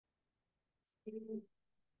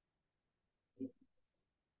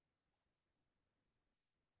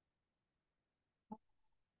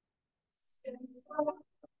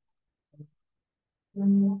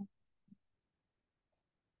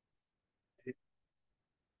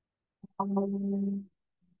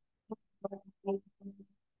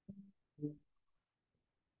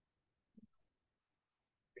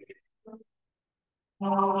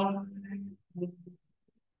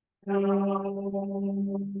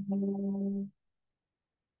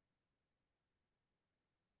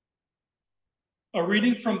A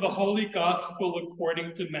reading from the Holy Gospel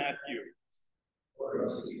according to Matthew.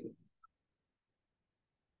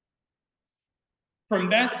 From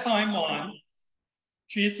that time on,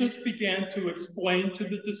 Jesus began to explain to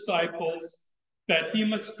the disciples that he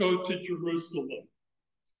must go to Jerusalem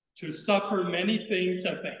to suffer many things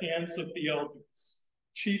at the hands of the elders,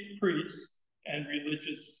 chief priests, and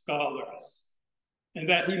religious scholars, and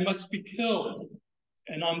that he must be killed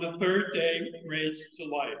and on the third day raised to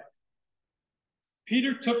life.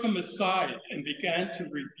 Peter took him aside and began to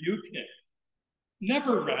rebuke him.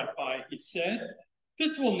 "Never, Rabbi," he said.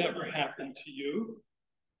 "This will never happen to you."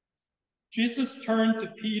 Jesus turned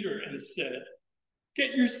to Peter and said,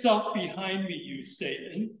 "Get yourself behind me, you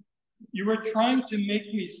Satan. You are trying to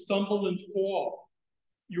make me stumble and fall.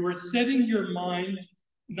 You are setting your mind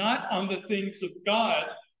not on the things of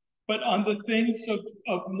God, but on the things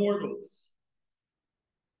of mortals."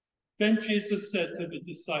 Then Jesus said to the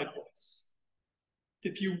disciples,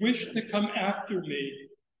 "If you wish to come after me,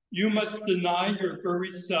 you must deny your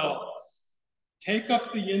very selves. Take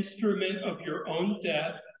up the instrument of your own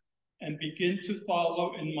death and begin to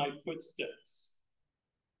follow in my footsteps.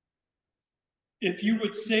 If you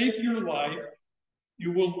would save your life,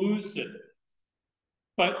 you will lose it.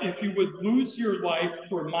 But if you would lose your life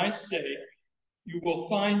for my sake, you will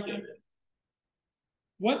find it.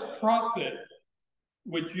 What profit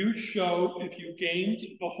would you show if you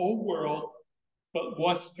gained the whole world but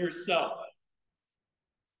lost yourself?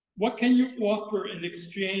 What can you offer in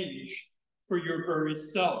exchange for your very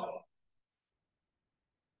self?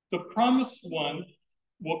 The promised one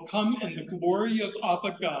will come in the glory of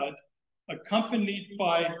Abba God, accompanied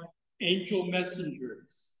by angel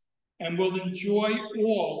messengers, and will enjoy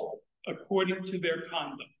all according to their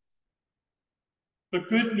conduct." The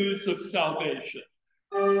good news of salvation.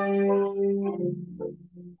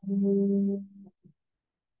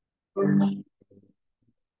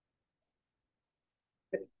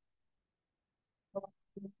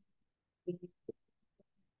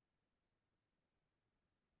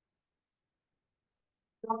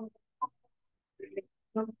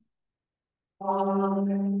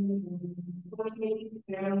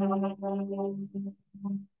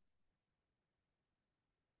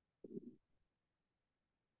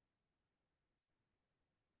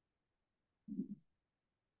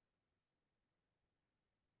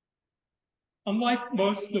 Unlike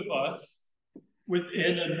most of us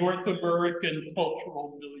within a North American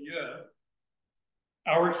cultural milieu,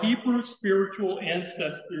 our Hebrew spiritual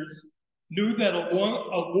ancestors knew that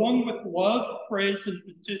along with love, praise, and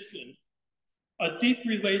petition, a deep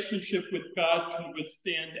relationship with God can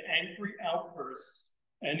withstand angry outbursts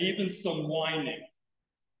and even some whining.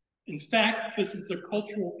 In fact, this is a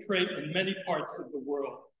cultural trait in many parts of the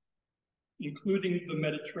world, including the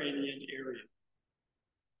Mediterranean area.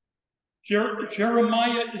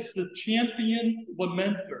 Jeremiah is the champion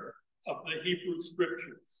lamenter of the Hebrew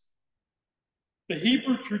scriptures. The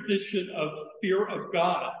Hebrew tradition of fear of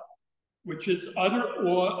God, which is utter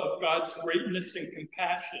awe of God's greatness and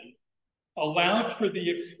compassion, allowed for the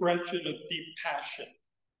expression of deep passion.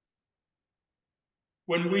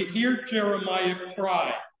 When we hear Jeremiah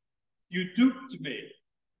cry, "You duped me,"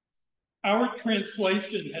 our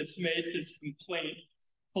translation has made his complaint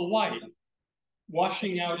polite,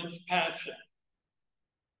 washing out its passion.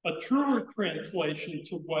 A truer translation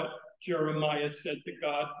to what Jeremiah said to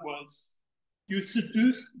God was, "You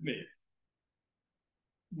seduced me,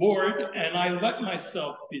 Lord, and I let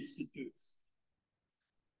myself be seduced."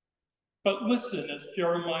 But listen as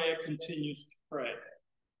Jeremiah continues to pray.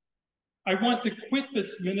 "I want to quit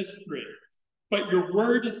this ministry, but your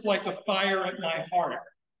word is like a fire at my heart.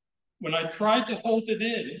 When I try to hold it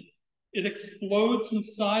in, it explodes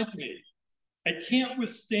inside me. I can't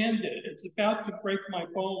withstand it. It's about to break my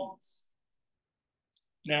bones."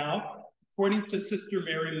 Now, according to Sister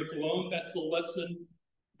Mary McGlone, that's a lesson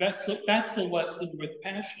with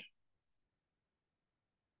passion.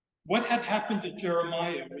 What had happened to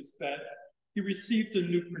Jeremiah was that he received a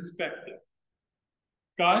new perspective.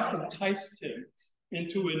 God enticed him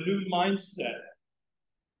into a new mindset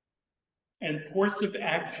and course of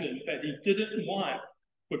action that he didn't want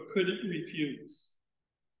but couldn't refuse.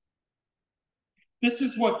 This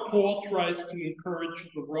is what Paul tries to encourage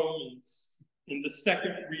the Romans in the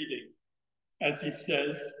second reading, as he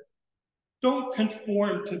says, "Don't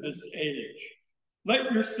conform to this age.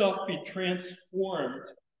 Let yourself be transformed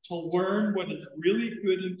to learn what is really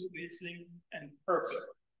good and pleasing and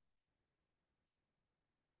perfect."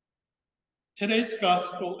 Today's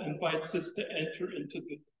gospel invites us to enter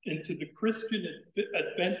into the Christian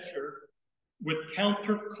adventure with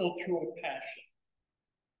countercultural passion.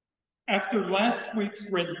 After last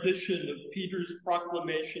week's rendition of Peter's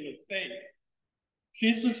proclamation of faith,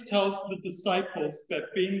 Jesus tells the disciples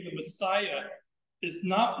that being the Messiah is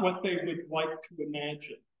not what they would like to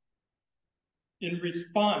imagine. In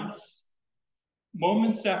response,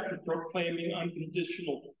 moments after proclaiming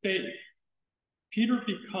unconditional faith, Peter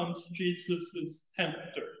becomes Jesus'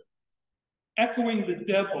 tempter, echoing the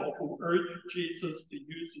devil who urged Jesus to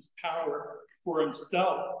use his power for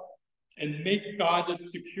himself and make God a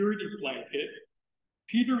security blanket.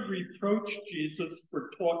 Peter reproached Jesus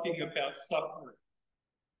for talking about suffering.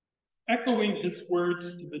 Echoing his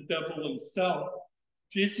words to the devil himself,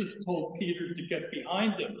 Jesus told Peter to get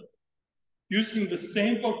behind him. Using the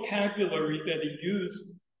same vocabulary that he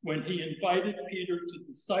used when he invited Peter to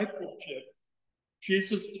discipleship,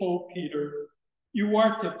 Jesus told Peter, "You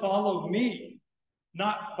are to follow me,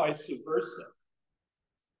 not vice versa."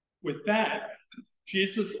 With that,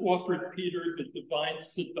 Jesus offered Peter the divine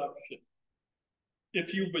seduction.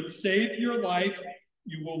 If you would save your life,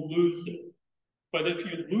 you will lose it. But if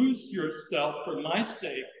you lose yourself for my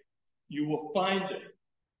sake, you will find it.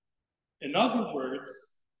 In other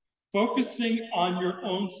words, focusing on your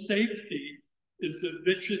own safety is a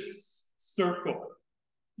vicious circle.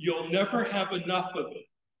 You'll never have enough of it.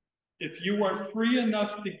 If you are free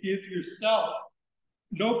enough to give yourself,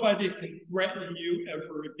 nobody can threaten you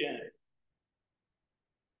ever again.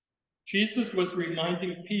 Jesus was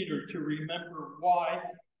reminding Peter to remember why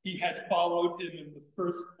he had followed him in the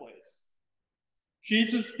first place.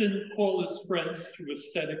 Jesus didn't call his friends to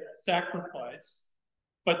ascetic sacrifice,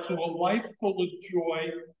 but to a life full of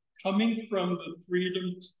joy coming from the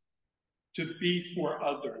freedom to be for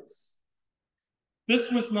others.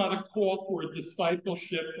 This was not a call for a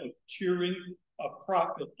discipleship of cheering a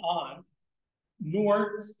prophet on,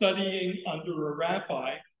 nor studying under a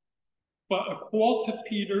rabbi, but a call to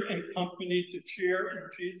Peter and company to share in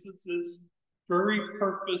Jesus' very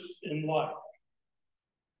purpose in life.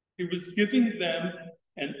 He was giving them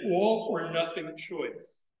an all or nothing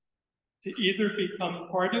choice, to either become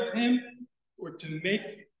part of him or to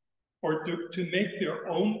make their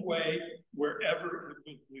own way wherever it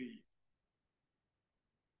would lead.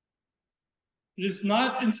 It is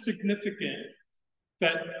not insignificant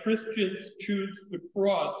that Christians choose the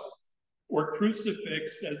cross or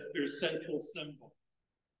crucifix as their central symbol.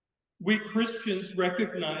 We Christians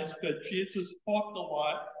recognize that Jesus talked a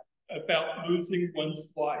lot about losing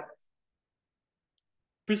one's life.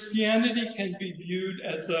 Christianity can be viewed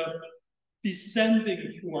as a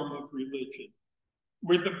descending form of religion,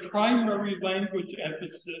 where the primary language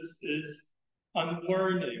emphasis is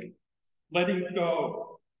unlearning, letting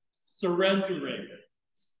go, surrendering,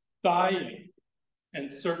 dying, and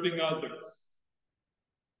serving others.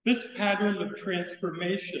 This pattern of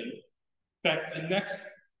transformation that connects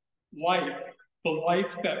life, the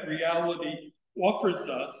life that reality offers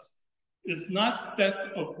us, is not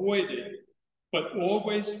death avoided, but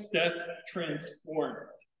always death transformed.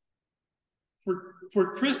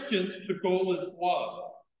 For Christians, the goal is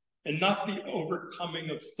love and not the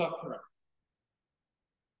overcoming of suffering.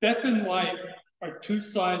 Death and life are two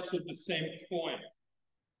sides of the same coin,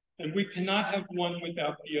 and we cannot have one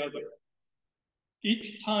without the other.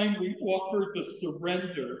 Each time we offer the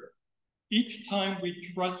surrender, each time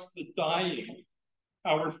we trust the dying,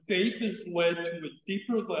 our faith is led to a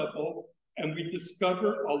deeper level and we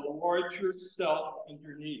discover a larger self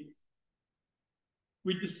underneath.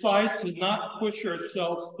 We decide to not push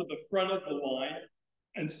ourselves to the front of the line,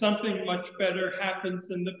 and something much better happens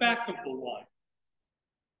in the back of the line.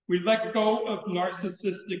 We let go of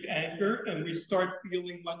narcissistic anger and we start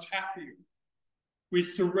feeling much happier. We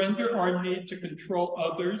surrender our need to control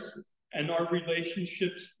others and our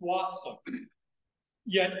relationships blossom.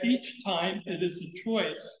 Yet each time it is a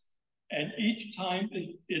choice, and each time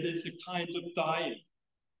it is a kind of dying.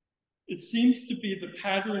 It seems to be the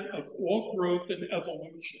pattern of all growth and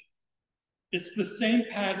evolution. It's the same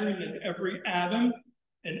pattern in every atom,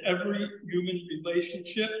 in every human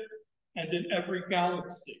relationship, and in every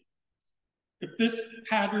galaxy. If this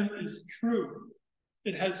pattern is true,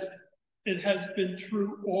 it has been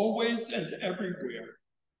true always and everywhere,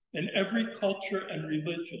 in every culture and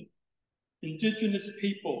religion. indigenous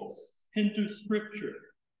peoples, Hindu scripture,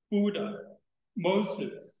 Buddha,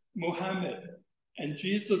 Moses, Muhammad, and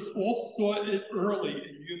Jesus all saw it early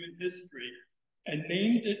in human history and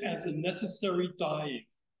named it as a necessary dying.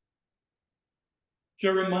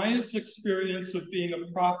 Jeremiah's experience of being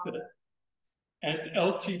a prophet and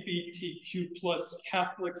LGBTQ plus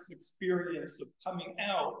Catholics' experience of coming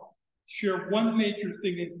out share one major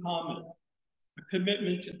thing in common: a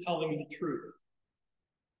commitment to telling the truth.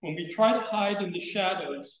 When we try to hide in the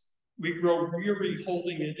shadows, we grow weary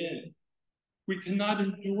holding it in. We cannot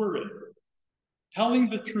endure it. Telling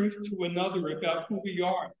the truth to another about who we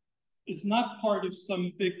are is not part of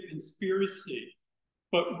some big conspiracy,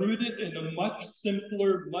 but rooted in a much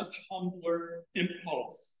simpler, much humbler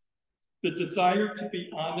impulse: the desire to be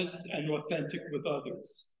honest and authentic with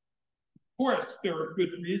others. Of course, there are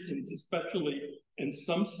good reasons, especially in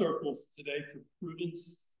some circles today, for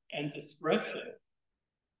prudence and discretion.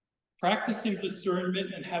 Practicing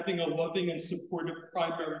discernment and having a loving and supportive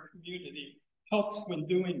primary community helps when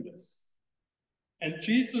doing this. And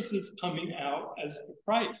Jesus' coming out as the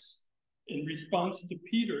Christ in response to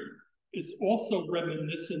Peter is also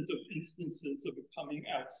reminiscent of instances of a coming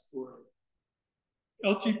out story.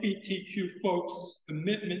 LGBTQ folks'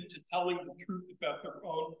 commitment to telling the truth about their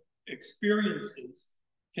own experiences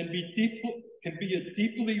can be a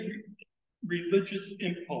deeply religious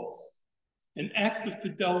impulse, an act of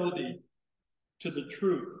fidelity to the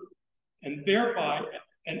truth, and thereby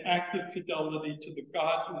an act of fidelity to the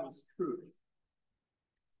God who is truth.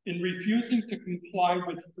 In refusing to comply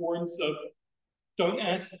with forms of don't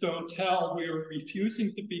ask, don't tell, we are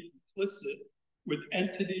refusing to be complicit with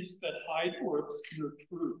entities that hide or obscure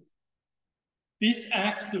truth. These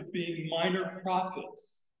acts of being minor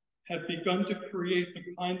prophets have begun to create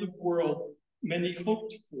the kind of world many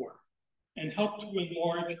hoped for and helped to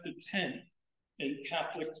enlarge the tent in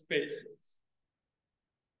Catholic spaces.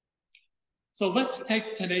 So let's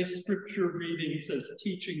take today's scripture readings as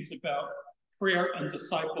teachings about prayer and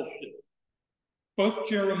discipleship. Both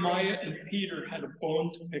Jeremiah and Peter had a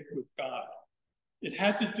bone to pick with God. It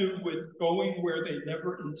had to do with going where they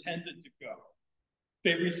never intended to go.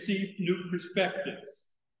 They received new perspectives.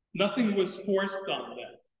 Nothing was forced on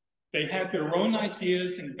them. They had their own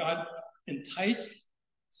ideas, and God enticed,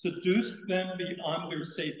 seduced them beyond their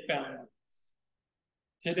safe boundaries.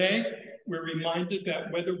 Today, we're reminded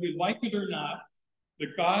that whether we like it or not, the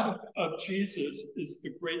God of Jesus is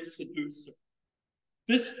the great seducer.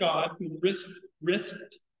 This God who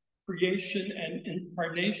risked creation and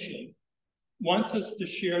incarnation wants us to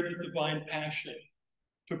share the divine passion,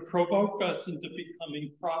 to provoke us into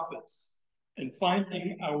becoming prophets and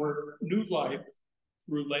finding our new life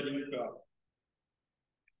through letting go.